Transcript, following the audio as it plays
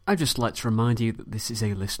I'd just like to remind you that this is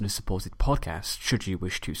a listener-supported podcast. Should you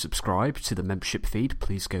wish to subscribe to the membership feed,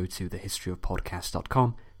 please go to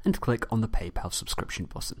thehistoryofpodcast.com and click on the PayPal subscription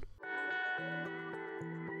button.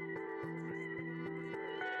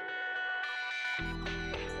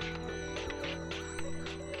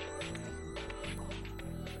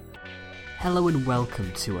 Hello and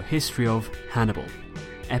welcome to A History of Hannibal,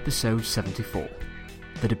 Episode 74,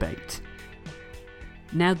 The Debate.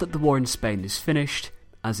 Now that the war in Spain is finished,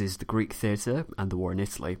 as is the Greek theatre and the war in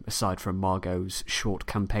Italy, aside from Margot's short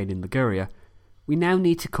campaign in Liguria, we now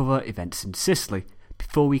need to cover events in Sicily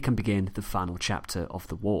before we can begin the final chapter of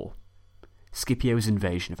the war, Scipio's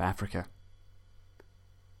invasion of Africa.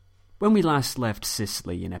 When we last left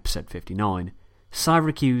Sicily in episode 59,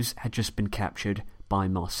 Syracuse had just been captured by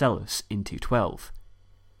Marcellus in 212.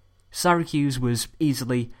 Syracuse was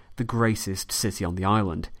easily the greatest city on the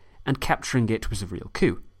island, and capturing it was a real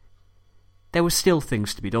coup. There were still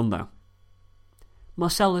things to be done, though.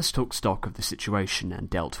 Marcellus took stock of the situation and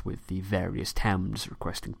dealt with the various towns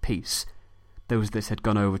requesting peace. Those that had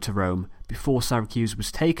gone over to Rome before Syracuse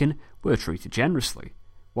was taken were treated generously,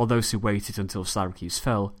 while those who waited until Syracuse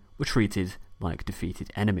fell were treated like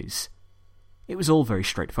defeated enemies. It was all very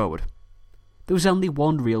straightforward. There was only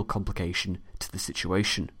one real complication to the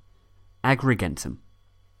situation: Agrigentum.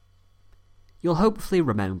 You'll hopefully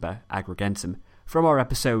remember Agrigentum from our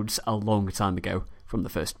episodes a long time ago from the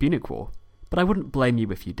First Punic War, but I wouldn't blame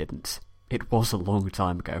you if you didn't. It was a long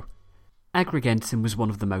time ago. Agrigentum was one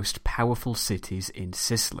of the most powerful cities in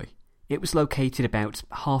Sicily. It was located about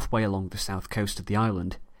halfway along the south coast of the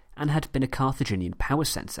island, and had been a Carthaginian power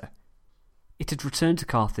centre. It had returned to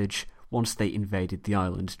Carthage once they invaded the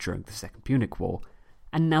island during the Second Punic War,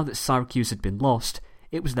 and now that Syracuse had been lost,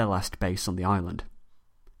 it was their last base on the island.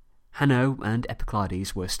 Hanno and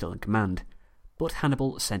Epicleides were still in command, but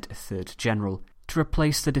Hannibal sent a third general to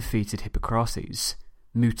replace the defeated Hippocrates,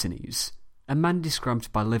 Mutinees, a man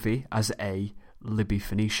described by Livy as a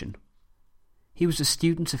Libyphoenician. He was a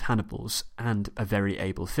student of Hannibal's and a very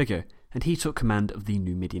able figure, and he took command of the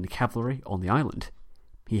Numidian cavalry on the island.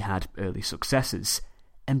 He had early successes,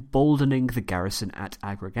 emboldening the garrison at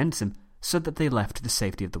Agrigentum so that they left the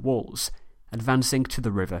safety of the walls, advancing to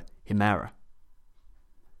the river Himera.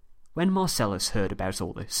 When Marcellus heard about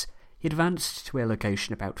all this, he advanced to a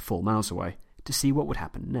location about 4 miles away to see what would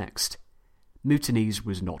happen next. Mutinees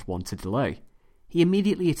was not one to delay. He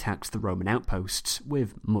immediately attacked the Roman outposts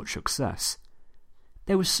with much success.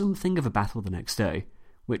 There was something of a battle the next day,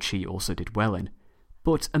 which he also did well in,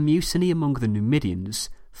 but a mutiny among the Numidians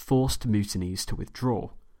forced Mutinees to withdraw.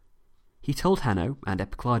 He told Hanno and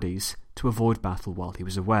Epicleides to avoid battle while he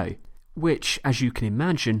was away, which, as you can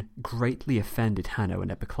imagine, greatly offended Hanno and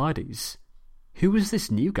Epicleides. Who was this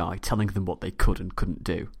new guy telling them what they could and couldn't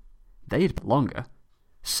do? They had been longer.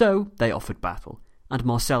 So they offered battle, and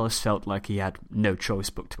Marcellus felt like he had no choice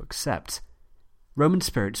but to accept. Roman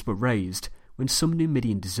spirits were raised when some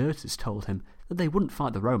Numidian deserters told him that they wouldn't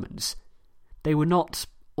fight the Romans. They were not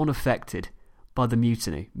unaffected by the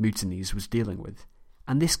mutiny Mutinees was dealing with,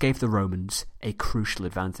 and this gave the Romans a crucial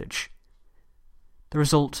advantage. The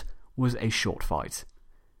result was a short fight.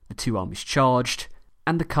 The two armies charged,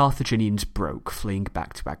 and the Carthaginians broke, fleeing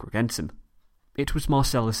back to Agrigentum. It was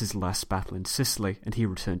Marcellus's last battle in Sicily, and he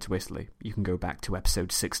returned to Italy. You can go back to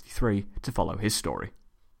episode 63 to follow his story.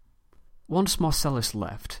 Once Marcellus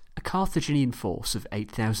left, a Carthaginian force of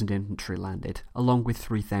 8,000 infantry landed, along with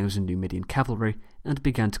 3,000 Numidian cavalry, and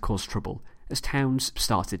began to cause trouble as towns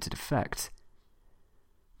started to defect.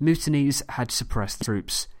 Mutinees had suppressed the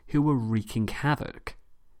troops who were wreaking havoc.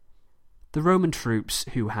 The Roman troops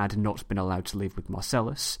who had not been allowed to leave with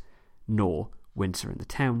Marcellus, nor winter in the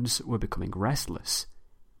towns, were becoming restless.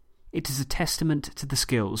 It is a testament to the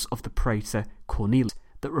skills of the praetor Cornelius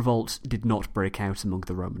that revolt did not break out among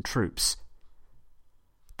the Roman troops.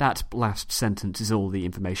 That last sentence is all the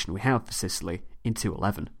information we have for Sicily in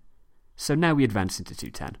 211. So now we advance into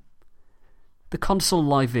 210. The consul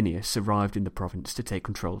Livinius arrived in the province to take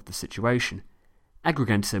control of the situation.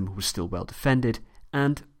 Agrigentum was still well defended,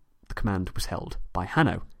 and the command was held by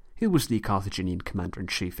Hanno, who was the Carthaginian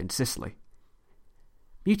commander-in-chief in Sicily.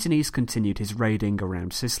 Mutinees continued his raiding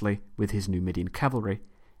around Sicily with his Numidian cavalry,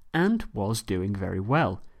 and was doing very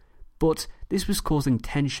well, but this was causing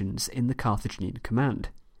tensions in the Carthaginian command.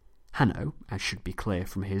 Hanno, as should be clear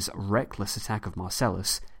from his reckless attack of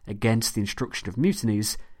Marcellus against the instruction of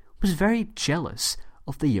Mutinees, was very jealous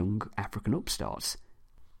of the young African upstarts.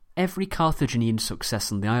 Every Carthaginian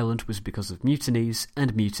success on the island was because of Mutinees,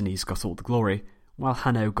 and Mutinees got all the glory, while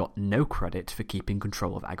Hanno got no credit for keeping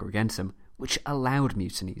control of Agrigentum, which allowed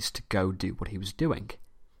Mutinees to go do what he was doing.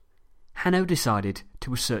 Hanno decided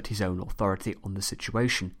to assert his own authority on the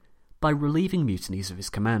situation by relieving mutinies of his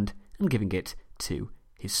command and giving it to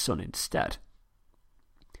his son instead.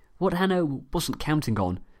 What Hanno wasn't counting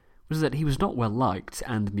on was that he was not well liked,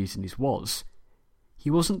 and mutinies was. He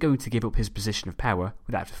wasn't going to give up his position of power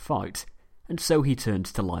without a fight, and so he turned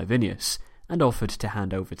to Liovinius and offered to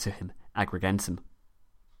hand over to him Agrigentum.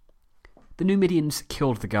 The Numidians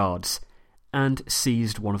killed the guards and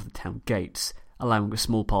seized one of the town gates, allowing a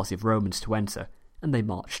small party of Romans to enter, and they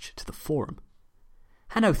marched to the Forum.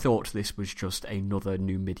 Hanno thought this was just another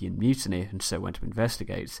Numidian mutiny and so went to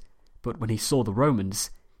investigate, but when he saw the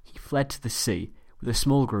Romans, he fled to the sea with a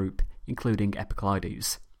small group including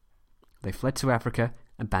Epicleides. They fled to Africa,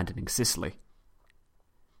 abandoning Sicily.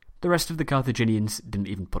 The rest of the Carthaginians didn't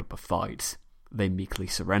even put up a fight. They meekly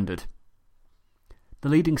surrendered. The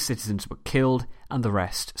leading citizens were killed and the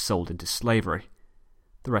rest sold into slavery.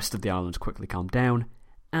 The rest of the island quickly calmed down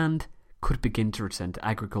and could begin to return to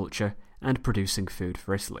agriculture and producing food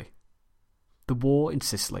for Italy. The war in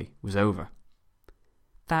Sicily was over.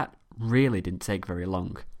 That really didn't take very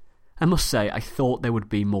long. I must say, I thought there would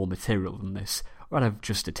be more material than this, or I'd have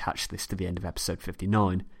just attached this to the end of episode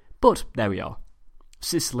 59, but there we are.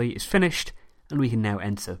 Sicily is finished, and we can now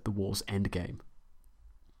enter the war's endgame.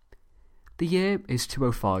 The year is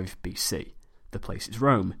 205 BC. The place is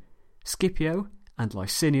Rome. Scipio and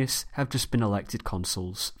Licinius have just been elected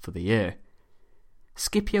consuls for the year.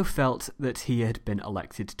 Scipio felt that he had been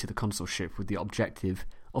elected to the consulship with the objective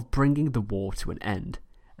of bringing the war to an end,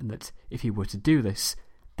 and that if he were to do this,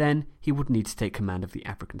 then he would need to take command of the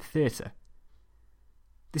African theatre.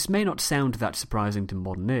 This may not sound that surprising to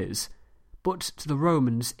modern ears, but to the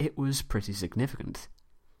Romans it was pretty significant.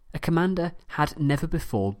 A commander had never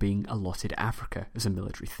before been allotted Africa as a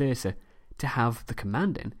military theatre to have the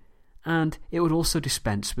command in, and it would also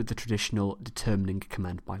dispense with the traditional determining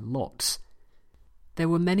command by lots. There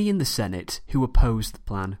were many in the Senate who opposed the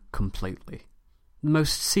plan completely, the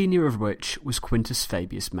most senior of which was Quintus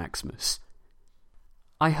Fabius Maximus.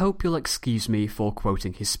 I hope you'll excuse me for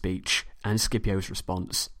quoting his speech and Scipio's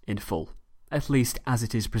response in full, at least as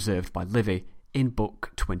it is preserved by Livy in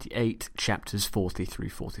Book 28, chapters 40 through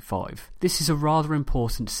 45. This is a rather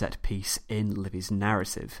important set piece in Livy's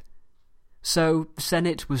narrative. So, the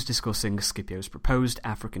Senate was discussing Scipio's proposed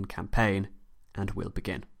African campaign, and we'll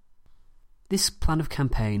begin. This plan of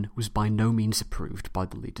campaign was by no means approved by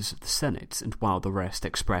the leaders of the Senate, and while the rest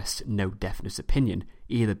expressed no definite opinion,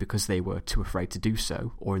 either because they were too afraid to do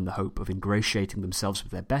so, or in the hope of ingratiating themselves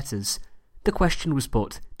with their betters, the question was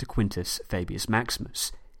put to Quintus Fabius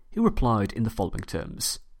Maximus, who replied in the following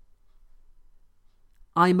terms.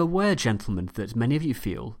 I am aware, gentlemen, that many of you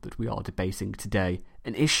feel that we are debating today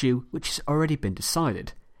an issue which has already been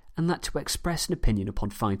decided, and that to express an opinion upon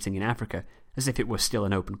fighting in Africa as if it were still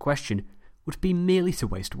an open question would be merely to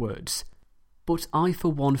waste words. But I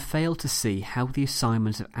for one fail to see how the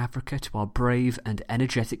assignment of Africa to our brave and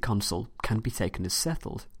energetic consul can be taken as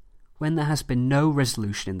settled, when there has been no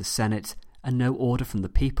resolution in the Senate and no order from the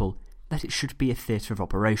people that it should be a theatre of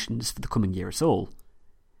operations for the coming year at all.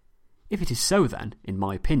 If it is so then, in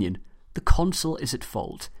my opinion, the consul is at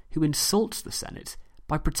fault who insults the Senate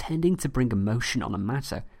by pretending to bring a motion on a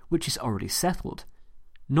matter which is already settled,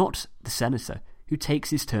 not the senator who takes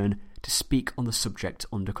his turn to speak on the subject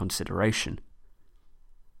under consideration.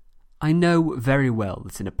 I know very well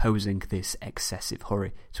that in opposing this excessive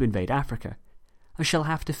hurry to invade Africa, I shall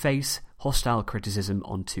have to face hostile criticism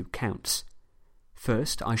on two counts.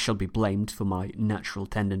 First, I shall be blamed for my natural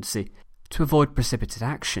tendency to avoid precipitate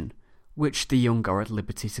action, which the young are at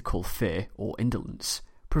liberty to call fear or indolence,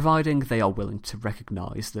 providing they are willing to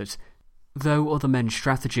recognise that, though other men's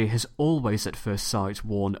strategy has always at first sight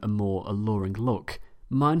worn a more alluring look,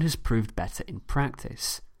 mine has proved better in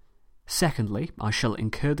practice. Secondly, I shall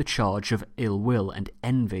incur the charge of ill will and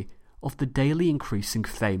envy of the daily increasing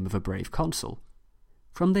fame of a brave consul.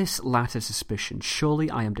 From this latter suspicion surely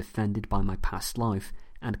I am defended by my past life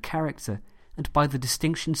and character, and by the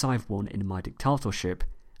distinctions I have won in my dictatorship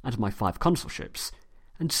and my 5 consulships,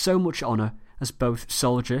 and so much honour as both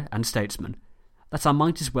soldier and statesman, that I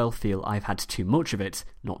might as well feel I have had too much of it,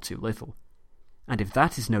 not too little. And if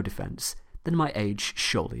that is no defence, then my age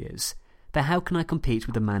surely is. For how can I compete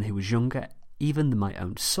with a man who was younger even than my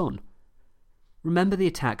own son? Remember the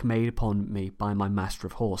attack made upon me by my master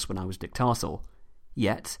of horse when I was dictator.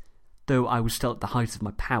 Yet, though I was still at the height of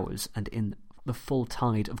my powers and in the full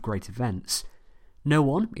tide of great events, no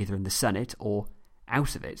one, either in the Senate or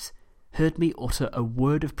out of it, heard me utter a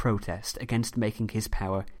word of protest against making his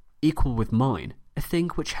power equal with mine, a thing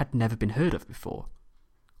which had never been heard of before.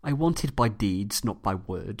 I wanted by deeds, not by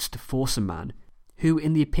words, to force a man who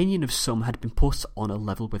in the opinion of some had been put on a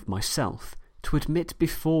level with myself, to admit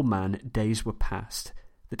before man days were past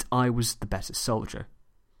that I was the better soldier.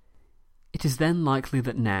 It is then likely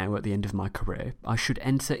that now, at the end of my career, I should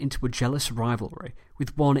enter into a jealous rivalry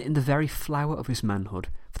with one in the very flower of his manhood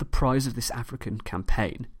for the prize of this African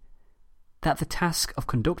campaign. That the task of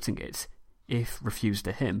conducting it, if refused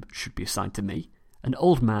to him, should be assigned to me, an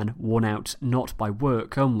old man worn out not by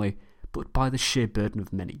work only, but by the sheer burden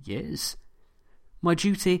of many years. My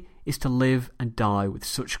duty is to live and die with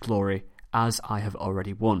such glory as I have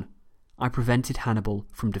already won. I prevented Hannibal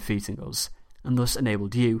from defeating us, and thus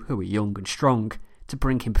enabled you, who are young and strong, to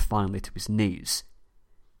bring him finally to his knees.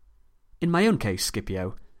 In my own case,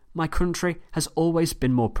 Scipio, my country has always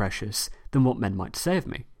been more precious than what men might say of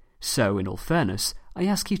me, so, in all fairness, I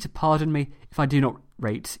ask you to pardon me if I do not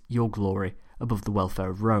rate your glory above the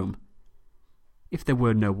welfare of Rome. If there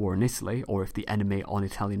were no war in Italy, or if the enemy on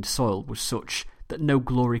Italian soil was such that no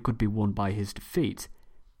glory could be won by his defeat,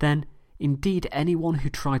 then indeed anyone who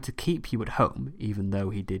tried to keep you at home, even though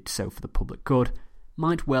he did so for the public good,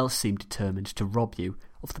 might well seem determined to rob you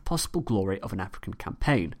of the possible glory of an African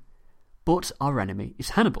campaign. But our enemy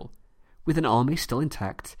is Hannibal. With an army still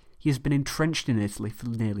intact, he has been entrenched in Italy for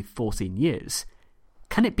nearly 14 years.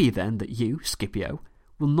 Can it be then that you, Scipio,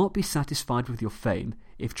 will not be satisfied with your fame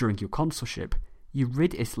if during your consulship you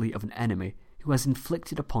rid Italy of an enemy who has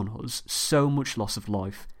inflicted upon us so much loss of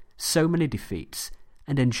life, so many defeats,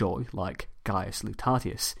 and enjoy, like Gaius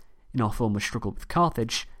Lutatius, in our former struggle with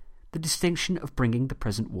Carthage, the distinction of bringing the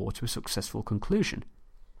present war to a successful conclusion?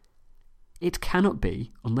 It cannot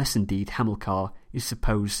be, unless indeed Hamilcar is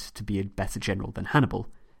supposed to be a better general than Hannibal,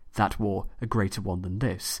 that war a greater one than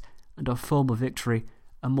this, and our former victory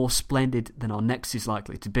a more splendid than our next is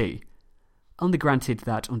likely to be, only granted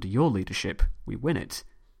that under your leadership we win it.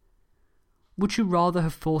 Would you rather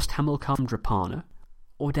have forced Hamilcar from Drepana,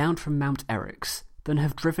 or down from Mount Eryx, than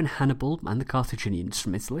have driven Hannibal and the Carthaginians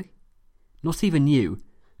from Italy? Not even you,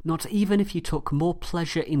 not even if you took more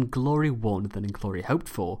pleasure in glory won than in glory hoped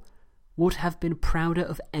for, would have been prouder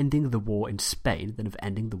of ending the war in Spain than of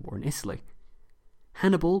ending the war in Italy.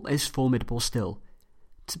 Hannibal is formidable still.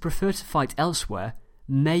 To prefer to fight elsewhere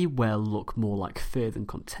may well look more like fear than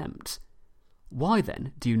contempt. Why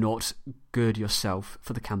then do you not gird yourself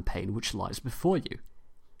for the campaign which lies before you?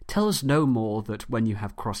 Tell us no more that when you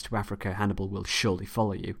have crossed to Africa Hannibal will surely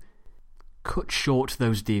follow you. Cut short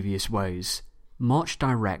those devious ways. March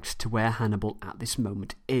direct to where Hannibal at this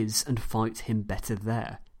moment is and fight him better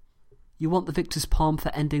there. You want the victor's palm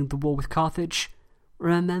for ending the war with Carthage?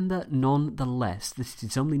 Remember none the less that it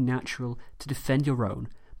is only natural to defend your own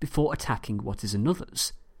before attacking what is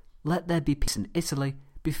another's. Let there be peace in Italy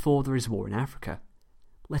before there is war in Africa.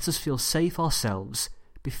 Let us feel safe ourselves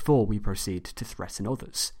before we proceed to threaten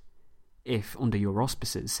others. If, under your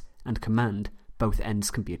auspices and command, both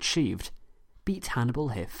ends can be achieved, beat Hannibal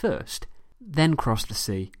here first, then cross the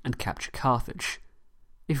sea and capture Carthage.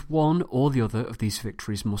 If one or the other of these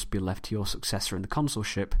victories must be left to your successor in the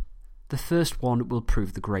consulship, the first one will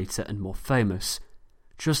prove the greater and more famous,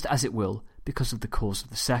 just as it will because of the cause of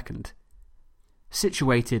the second.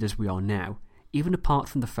 Situated as we are now, even apart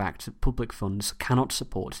from the fact that public funds cannot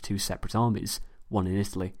support two separate armies, one in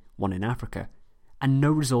Italy, one in Africa, and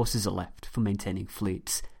no resources are left for maintaining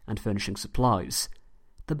fleets and furnishing supplies,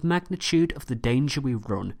 the magnitude of the danger we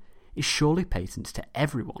run is surely patent to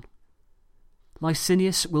everyone.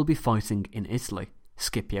 Licinius will be fighting in Italy,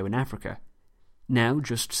 Scipio in Africa. Now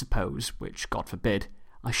just suppose, which God forbid,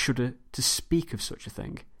 I shudder to speak of such a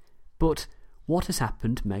thing, but what has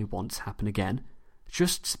happened may once happen again.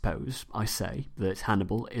 Just suppose, I say, that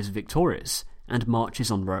Hannibal is victorious and marches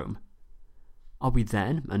on Rome. Are we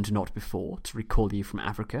then, and not before, to recall you from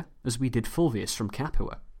Africa, as we did Fulvius from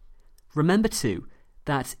Capua? Remember, too,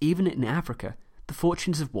 that even in Africa, the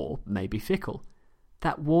fortunes of war may be fickle.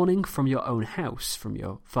 That warning from your own house, from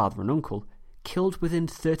your father and uncle, killed within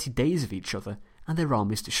 30 days of each other, and their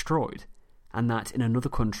armies destroyed, and that in another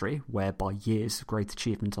country, where by years of great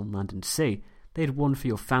achievement on land and sea, they had won for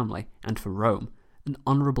your family, and for Rome, an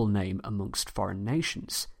honourable name amongst foreign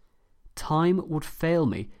nations. Time would fail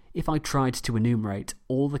me if I tried to enumerate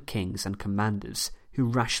all the kings and commanders who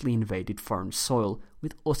rashly invaded foreign soil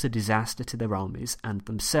with utter disaster to their armies and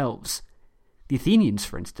themselves. The Athenians,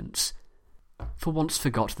 for instance, for once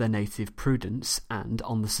forgot their native prudence, and,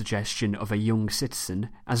 on the suggestion of a young citizen,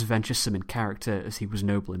 as venturesome in character as he was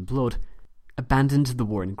noble in blood, abandoned the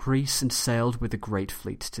war in Greece and sailed with a great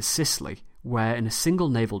fleet to Sicily, where in a single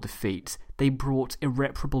naval defeat they brought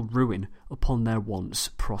irreparable ruin upon their once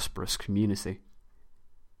prosperous community.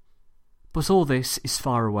 But all this is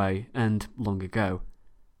far away and long ago.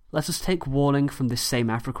 let us take warning from this same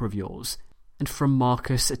Africa of yours, and from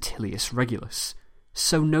Marcus Attilius Regulus,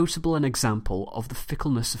 so notable an example of the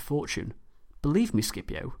fickleness of fortune. Believe me,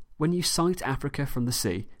 Scipio, when you sight Africa from the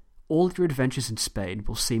sea, all your adventures in Spain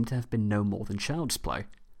will seem to have been no more than child's play.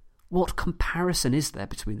 What comparison is there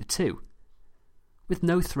between the two? With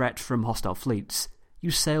no threat from hostile fleets,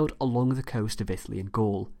 you sailed along the coast of Italy and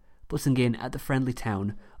Gaul, putting in at the friendly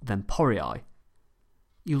town of Emporii.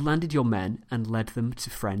 You landed your men and led them to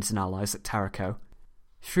friends and allies at Tarraco,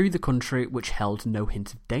 through the country which held no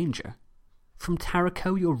hint of danger. From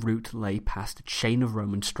Tarraco your route lay past a chain of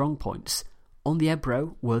Roman strongpoints. On the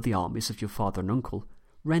Ebro were the armies of your father and uncle,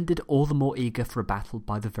 rendered all the more eager for a battle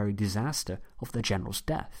by the very disaster of their general's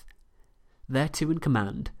death. There too in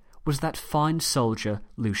command was that fine soldier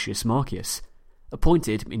Lucius Marcius,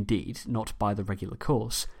 appointed, indeed, not by the regular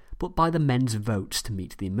course, but by the men's votes to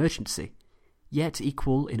meet the emergency, yet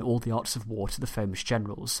equal in all the arts of war to the famous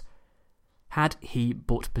generals, had he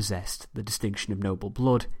but possessed the distinction of noble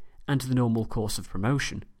blood and the normal course of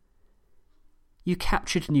promotion. You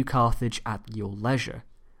captured New Carthage at your leisure,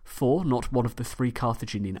 for not one of the 3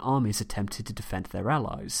 Carthaginian armies attempted to defend their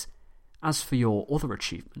allies. As for your other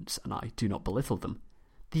achievements, and I do not belittle them,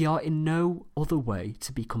 they are in no other way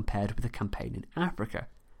to be compared with a campaign in Africa,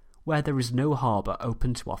 where there is no harbour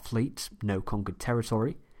open to our fleet, no conquered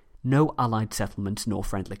territory, no allied settlement nor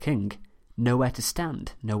friendly king, nowhere to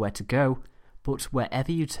stand, nowhere to go, but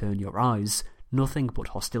wherever you turn your eyes, nothing but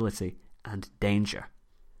hostility and danger.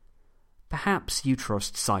 Perhaps you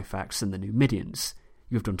trust Syphax and the Numidians.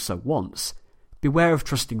 You have done so once. Beware of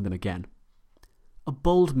trusting them again. A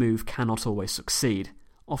bold move cannot always succeed.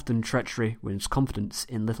 Often treachery wins confidence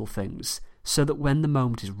in little things, so that when the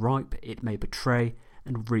moment is ripe it may betray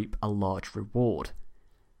and reap a large reward.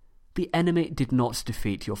 The enemy did not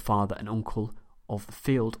defeat your father and uncle of the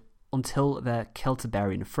field until their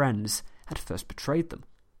Celtiberian friends had first betrayed them.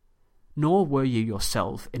 Nor were you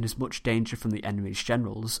yourself in as much danger from the enemy's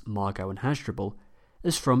generals, Mago and Hasdrubal,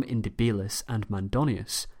 as from Indibilis and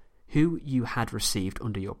Mandonius, who you had received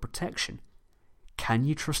under your protection. Can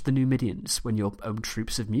you trust the Numidians when your own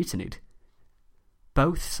troops have mutinied?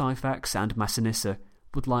 Both Syphax and Massinissa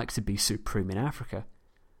would like to be supreme in Africa,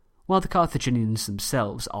 while the Carthaginians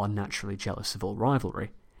themselves are naturally jealous of all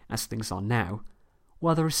rivalry, as things are now.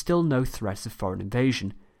 While there is still no threat of foreign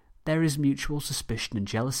invasion, there is mutual suspicion and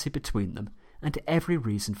jealousy between them, and every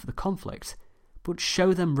reason for the conflict. But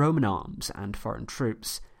show them Roman arms and foreign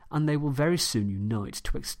troops, and they will very soon unite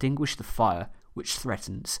to extinguish the fire which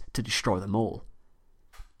threatens to destroy them all.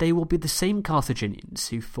 They will be the same Carthaginians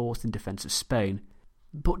who fought in defence of Spain,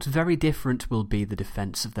 but very different will be the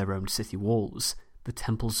defence of their own city walls, the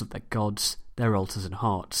temples of their gods, their altars and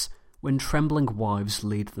hearts, when trembling wives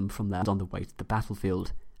lead them from there on the way to the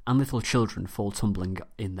battlefield, and little children fall tumbling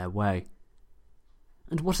in their way.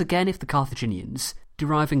 And what again if the Carthaginians,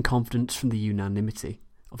 deriving confidence from the unanimity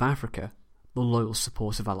of Africa, the loyal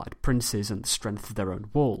support of allied princes and the strength of their own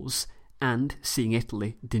walls, and, seeing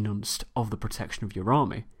Italy denunced of the protection of your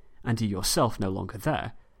army, and you yourself no longer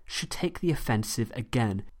there, should take the offensive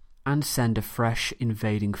again and send a fresh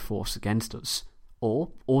invading force against us,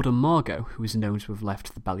 or order Mago, who is known to have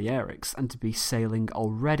left the Balearics and to be sailing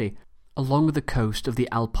already along the coast of the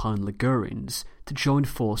Alpine Ligurians, to join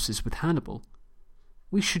forces with Hannibal.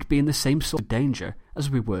 We should be in the same sort of danger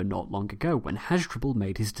as we were not long ago when Hasdrubal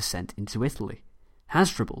made his descent into Italy.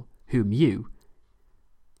 Hasdrubal, whom you,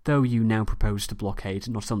 though you now propose to blockade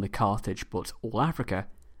not only Carthage but all Africa,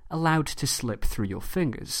 allowed to slip through your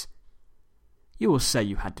fingers. You will say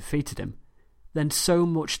you had defeated him. Then so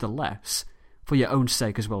much the less, for your own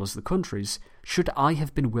sake as well as the country's, should I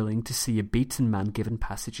have been willing to see a beaten man given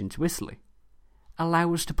passage into Italy.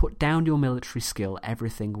 Allow us to put down your military skill,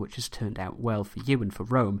 everything which has turned out well for you and for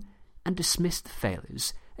Rome, and dismiss the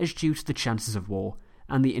failures as due to the chances of war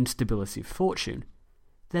and the instability of fortune.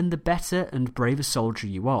 Then the better and braver soldier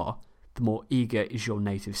you are, the more eager is your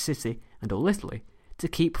native city and all Italy to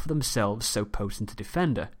keep for themselves so potent a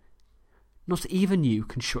defender. Not even you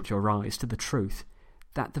can shut your eyes to the truth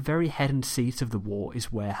that the very head and seat of the war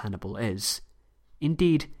is where Hannibal is.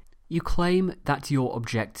 Indeed, you claim that your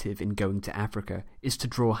objective in going to Africa is to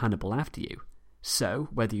draw Hannibal after you. So,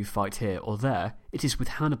 whether you fight here or there, it is with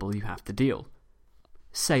Hannibal you have to deal.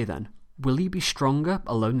 Say then, will you be stronger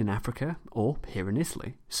alone in Africa, or here in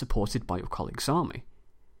Italy, supported by your colleague's army?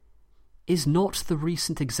 Is not the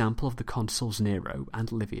recent example of the consuls Nero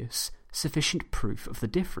and Livius sufficient proof of the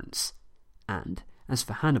difference? And, as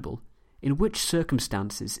for Hannibal, in which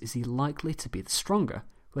circumstances is he likely to be the stronger,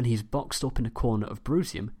 when he is boxed up in a corner of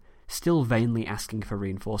Brutium, still vainly asking for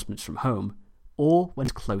reinforcements from home, or when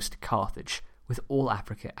close to Carthage, with all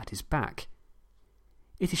Africa at his back.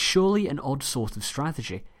 It is surely an odd sort of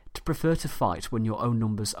strategy to prefer to fight when your own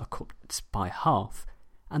numbers are cut by half,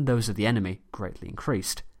 and those of the enemy greatly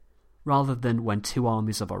increased, rather than when two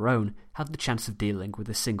armies of our own have the chance of dealing with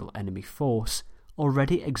a single enemy force,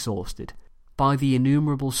 already exhausted by the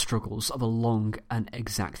innumerable struggles of a long and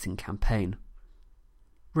exacting campaign.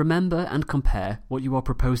 Remember and compare what you are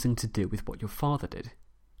proposing to do with what your father did.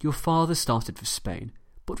 Your father started for Spain,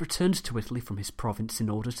 but returned to Italy from his province in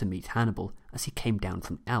order to meet Hannibal as he came down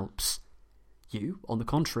from the Alps. You, on the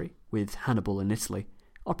contrary, with Hannibal in Italy,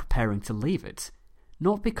 are preparing to leave it,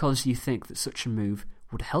 not because you think that such a move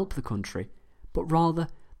would help the country, but rather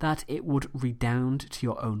that it would redound to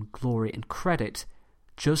your own glory and credit,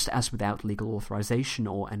 just as without legal authorization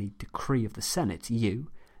or any decree of the Senate,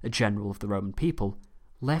 you, a general of the Roman people,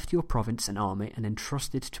 left your province and army and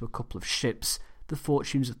entrusted to a couple of ships the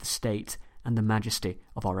fortunes of the state and the majesty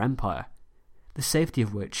of our empire, the safety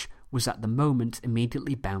of which was at the moment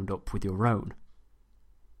immediately bound up with your own.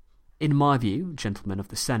 In my view, gentlemen of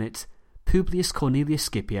the Senate, Publius Cornelius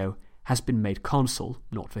Scipio has been made consul,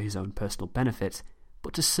 not for his own personal benefit,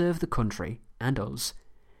 but to serve the country and us,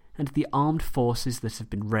 and the armed forces that have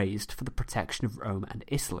been raised for the protection of Rome and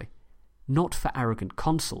Italy, not for arrogant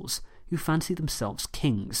consuls who fancy themselves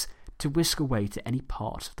kings to whisk away to any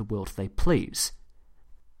part of the world they please.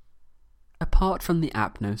 Apart from the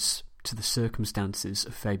aptness to the circumstances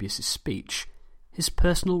of Fabius's speech, his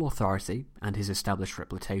personal authority and his established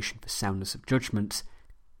reputation for soundness of judgment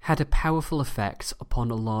had a powerful effect upon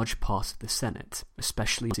a large part of the Senate,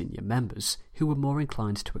 especially senior members, who were more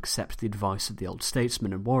inclined to accept the advice of the old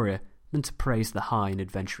statesman and warrior than to praise the high and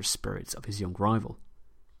adventurous spirits of his young rival.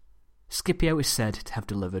 Scipio is said to have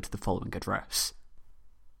delivered the following address.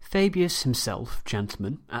 Fabius himself,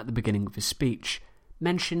 gentlemen, at the beginning of his speech,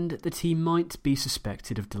 mentioned that he might be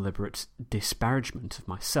suspected of deliberate disparagement of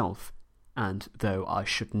myself, and though I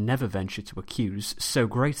should never venture to accuse so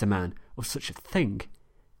great a man of such a thing,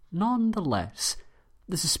 none the less,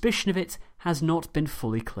 the suspicion of it has not been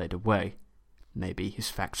fully cleared away. Maybe his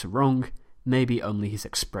facts are wrong, maybe only his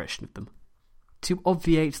expression of them. To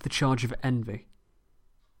obviate the charge of envy,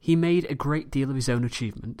 he made a great deal of his own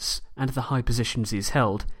achievements, and the high positions he has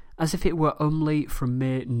held, as if it were only from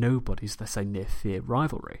mere nobodies that I near fear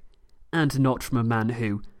rivalry, and not from a man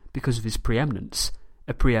who, because of his preeminence,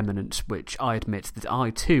 a preeminence which I admit that I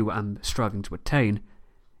too am striving to attain,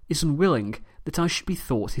 is unwilling that I should be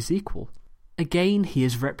thought his equal. Again, he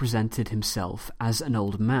has represented himself as an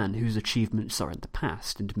old man whose achievements are in the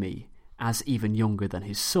past, and me as even younger than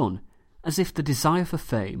his son, as if the desire for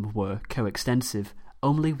fame were coextensive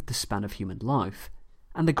only with the span of human life,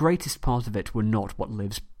 and the greatest part of it were not what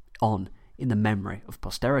lives on in the memory of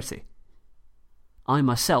posterity. I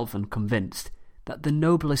myself am convinced that the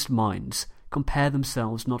noblest minds compare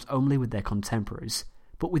themselves not only with their contemporaries,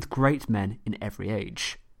 but with great men in every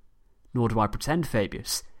age. Nor do I pretend,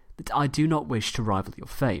 Fabius, that I do not wish to rival your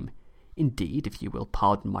fame. Indeed, if you will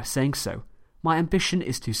pardon my saying so, my ambition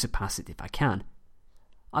is to surpass it if I can.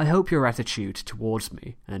 I hope your attitude towards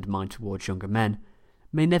me, and mine towards younger men,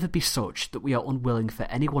 may never be such that we are unwilling for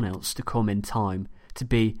anyone else to come in time to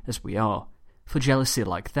be as we are, for jealousy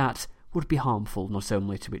like that would be harmful not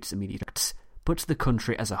only to its immediate acts, but to the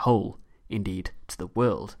country as a whole, indeed to the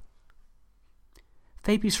world.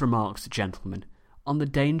 Fabius remarked, gentlemen, on the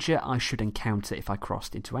danger I should encounter if I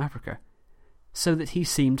crossed into Africa, so that he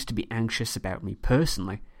seemed to be anxious about me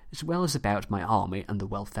personally, as well as about my army and the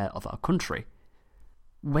welfare of our country.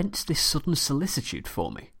 Whence this sudden solicitude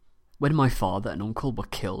for me? When my father and uncle were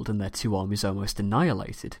killed and their two armies almost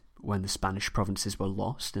annihilated, when the Spanish provinces were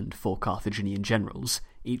lost and 4 Carthaginian generals,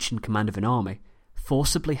 each in command of an army,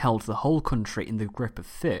 forcibly held the whole country in the grip of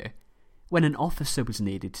fear, when an officer was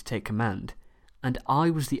needed to take command, and I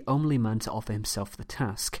was the only man to offer himself the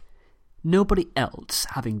task, nobody else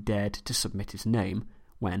having dared to submit his name,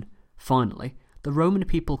 when, finally, the Roman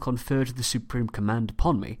people conferred the supreme command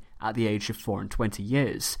upon me at the age of 24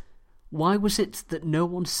 years, why was it that no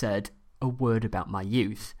one said a word about my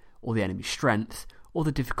youth, or the enemy's strength, or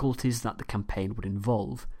the difficulties that the campaign would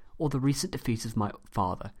involve, or the recent defeat of my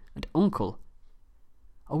father and uncle?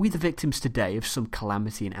 Are we the victims today of some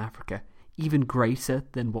calamity in Africa, even greater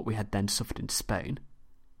than what we had then suffered in Spain?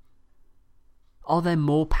 Are there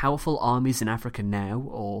more powerful armies in Africa now,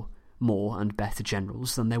 or more and better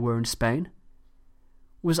generals than there were in Spain?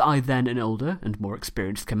 Was I then an older and more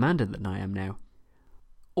experienced commander than I am now?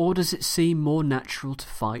 Or does it seem more natural to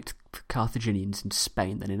fight the Carthaginians in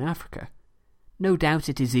Spain than in Africa? No doubt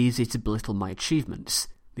it is easy to belittle my achievements,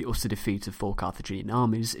 the utter defeat of 4 Carthaginian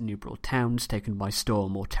armies, innumerable towns taken by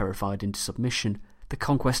storm or terrified into submission, the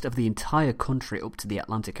conquest of the entire country up to the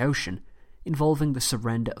Atlantic Ocean, involving the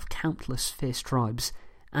surrender of countless fierce tribes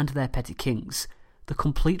and their petty kings, the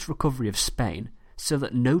complete recovery of Spain so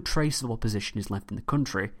that no trace of opposition is left in the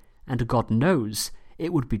country, and God knows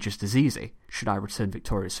it would be just as easy, should I return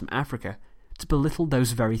victorious from Africa, to belittle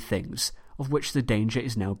those very things of which the danger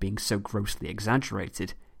is now being so grossly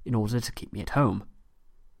exaggerated in order to keep me at home.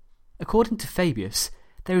 According to Fabius,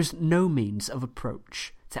 there is no means of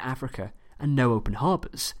approach to Africa and no open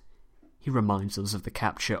harbours. He reminds us of the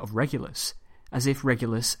capture of Regulus, as if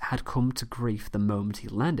Regulus had come to grief the moment he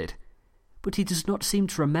landed, but he does not seem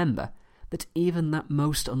to remember that even that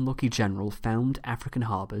most unlucky general found African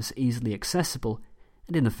harbours easily accessible,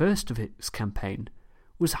 and in the first of his campaign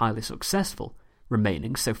was highly successful,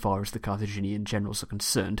 remaining, so far as the Carthaginian generals are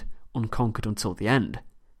concerned, unconquered until the end.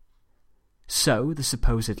 So the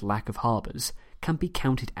supposed lack of harbours can be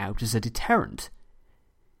counted out as a deterrent.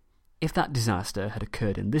 If that disaster had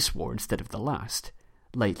occurred in this war instead of the last,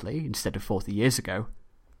 lately instead of 40 years ago,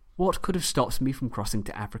 what could have stopped me from crossing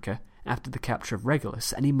to Africa after the capture of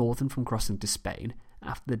Regulus any more than from crossing to Spain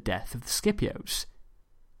after the death of the Scipios?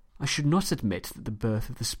 I should not admit that the birth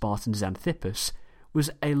of the Spartan Xanthippus was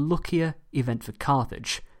a luckier event for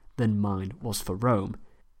Carthage than mine was for Rome,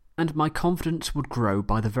 and my confidence would grow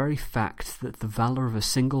by the very fact that the valour of a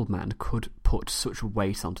single man could put such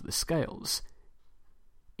weight onto the scales.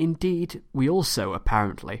 Indeed, we also,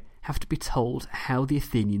 apparently, have to be told how the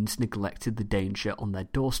Athenians neglected the danger on their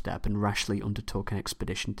doorstep and rashly undertook an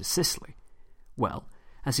expedition to Sicily. Well,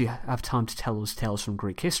 as you have time to tell us tales from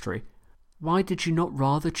Greek history, why did you not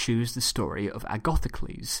rather choose the story of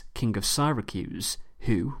Agathocles, king of Syracuse,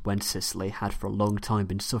 who, when Sicily had for a long time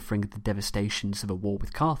been suffering the devastations of a war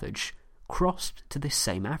with Carthage, crossed to this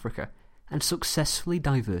same Africa and successfully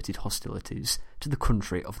diverted hostilities to the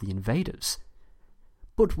country of the invaders?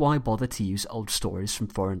 But why bother to use old stories from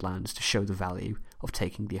foreign lands to show the value of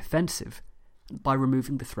taking the offensive, and by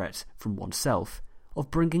removing the threat from oneself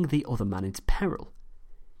of bringing the other man into peril?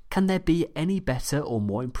 Can there be any better or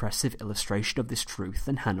more impressive illustration of this truth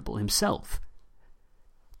than Hannibal himself?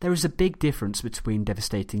 There is a big difference between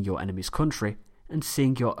devastating your enemy's country and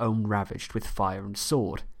seeing your own ravaged with fire and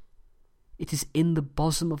sword. It is in the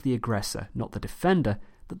bosom of the aggressor, not the defender,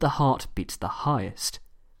 that the heart beats the highest.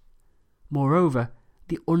 Moreover,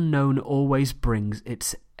 the unknown always brings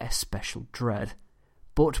its especial dread,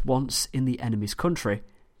 but once in the enemy's country,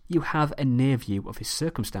 you have a near view of his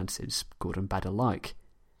circumstances, good and bad alike.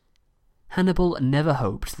 Hannibal never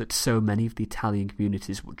hoped that so many of the Italian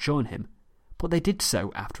communities would join him, but they did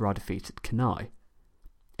so after our defeat at Cannae.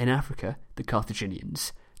 In Africa, the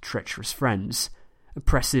Carthaginians, treacherous friends,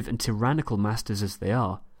 oppressive and tyrannical masters as they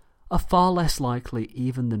are far less likely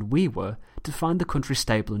even than we were to find the country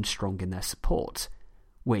stable and strong in their support.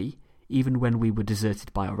 We, even when we were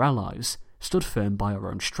deserted by our allies, stood firm by our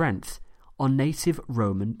own strength, our native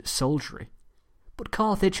Roman soldiery. But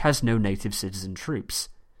Carthage has no native citizen troops.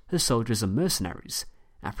 Her soldiers are mercenaries,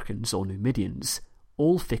 Africans or Numidians,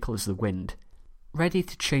 all fickle as the wind, ready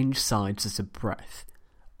to change sides at a breath.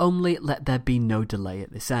 Only let there be no delay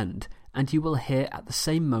at this end, and you will hear at the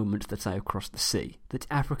same moment that I have crossed the sea that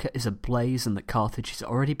Africa is ablaze and that Carthage is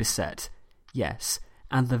already beset, yes,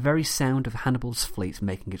 and the very sound of Hannibal's fleet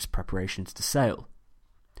making its preparations to sail.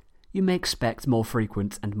 You may expect more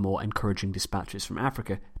frequent and more encouraging dispatches from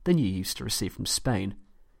Africa than you used to receive from Spain.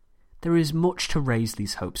 There is much to raise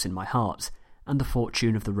these hopes in my heart, and the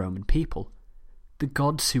fortune of the Roman people. The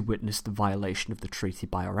gods who witnessed the violation of the treaty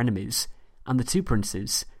by our enemies, and the two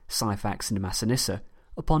princes, Syphax and Massinissa,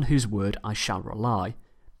 upon whose word I shall rely,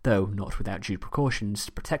 though not without due precautions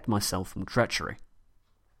to protect myself from treachery.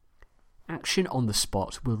 Action on the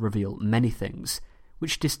spot will reveal many things,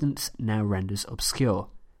 which distance now renders obscure.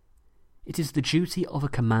 It is the duty of a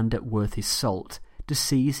commander worth his salt to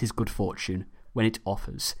seize his good fortune when it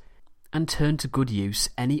offers, and turn to good use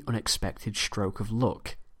any unexpected stroke of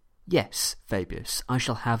luck. Yes, Fabius, I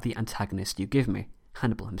shall have the antagonist you give me,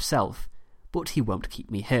 Hannibal himself, but he won't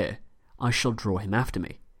keep me here. I shall draw him after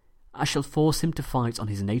me. I shall force him to fight on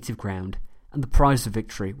his native ground, and the prize of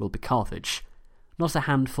victory will be Carthage, not a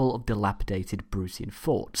handful of dilapidated Brutian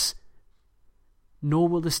forts. Nor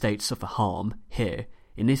will the state suffer harm here,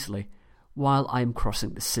 in Italy, while I am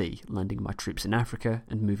crossing the sea, landing my troops in Africa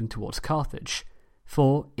and moving towards Carthage,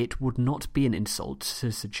 for it would not be an insult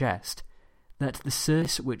to suggest that the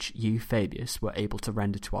service which you, Fabius, were able to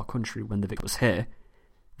render to our country when the victor was here,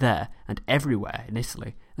 there and everywhere in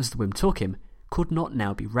Italy, as the whim took him, could not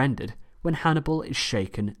now be rendered when Hannibal is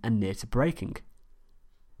shaken and near to breaking.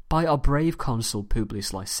 By our brave consul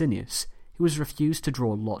Publius Licinius, who has refused to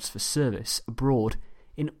draw lots for service abroad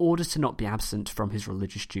in order to not be absent from his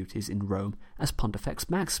religious duties in Rome as Pontifex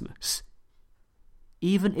Maximus.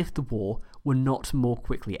 Even if the war were not more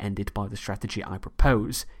quickly ended by the strategy I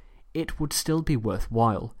propose, it would still be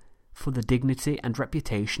worthwhile, for the dignity and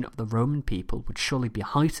reputation of the Roman people would surely be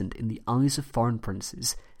heightened in the eyes of foreign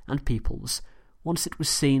princes and peoples once it was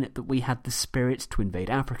seen that we had the spirit to invade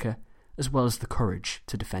Africa, as well as the courage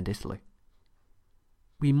to defend Italy.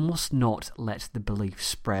 We must not let the belief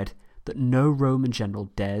spread that no Roman general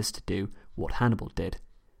dares to do what Hannibal did,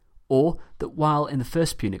 or that while in the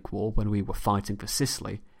First Punic War, when we were fighting for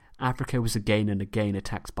Sicily, Africa was again and again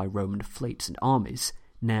attacked by Roman fleets and armies,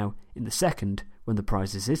 now, in the second, when the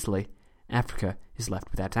prize is Italy, Africa is left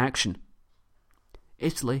without action.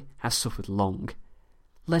 Italy has suffered long.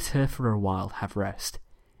 Let her for a while have rest.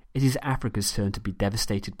 It is Africa's turn to be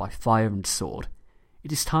devastated by fire and sword.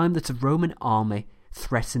 It is time that a Roman army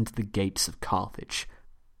threatened the gates of Carthage,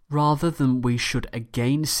 rather than we should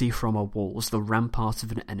again see from our walls the rampart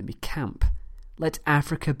of an enemy camp. Let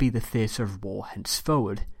Africa be the theatre of war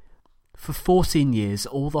henceforward. For 14 years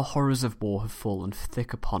all the horrors of war have fallen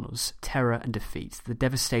thick upon us, terror and defeat, the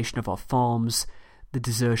devastation of our farms, the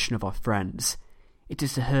desertion of our friends. It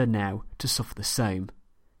is to her now to suffer the same.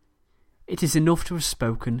 It is enough to have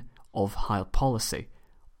spoken of high policy,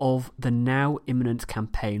 of the now imminent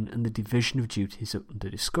campaign and the division of duties under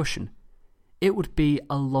discussion. It would be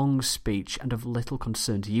a long speech and of little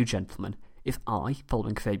concern to you gentlemen if I,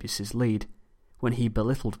 following Fabius's lead, when he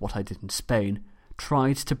belittled what I did in Spain,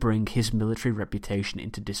 tried to bring his military reputation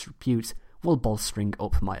into disrepute while bolstering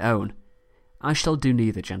up my own. I shall do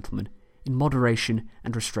neither, gentlemen, in moderation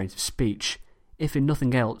and restraint of speech, if in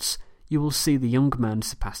nothing else you will see the young man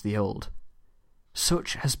surpass the old.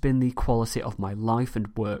 Such has been the quality of my life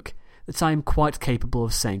and work that I am quite capable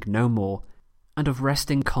of saying no more, and of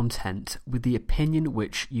resting content with the opinion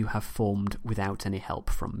which you have formed without any help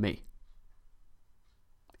from me."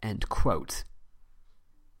 End quote.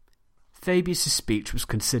 Fabius's speech was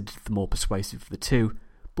considered the more persuasive of the two,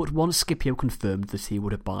 but once Scipio confirmed that he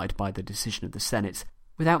would abide by the decision of the Senate,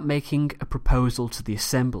 without making a proposal to the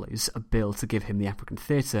assemblies, a bill to give him the African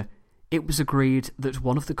theatre, it was agreed that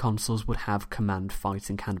one of the consuls would have command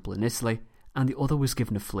fighting Hannibal in Italy, and the other was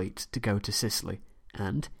given a fleet to go to Sicily,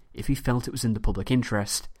 and, if he felt it was in the public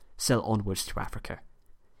interest, sail onwards to Africa.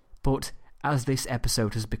 But, as this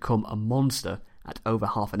episode has become a monster at over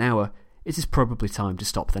half an hour, it is probably time to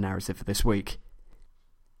stop the narrative for this week.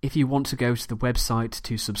 If you want to go to the website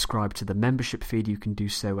to subscribe to the membership feed, you can do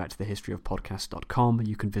so at thehistoryofpodcast.com.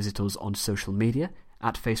 You can visit us on social media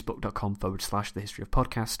at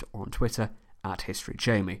facebook.com/thehistoryofpodcast or on Twitter at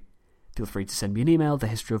historyjamie. Feel free to send me an email,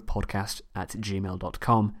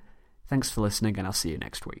 thehistoryofpodcast@gmail.com. Thanks for listening, and I'll see you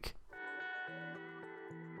next week.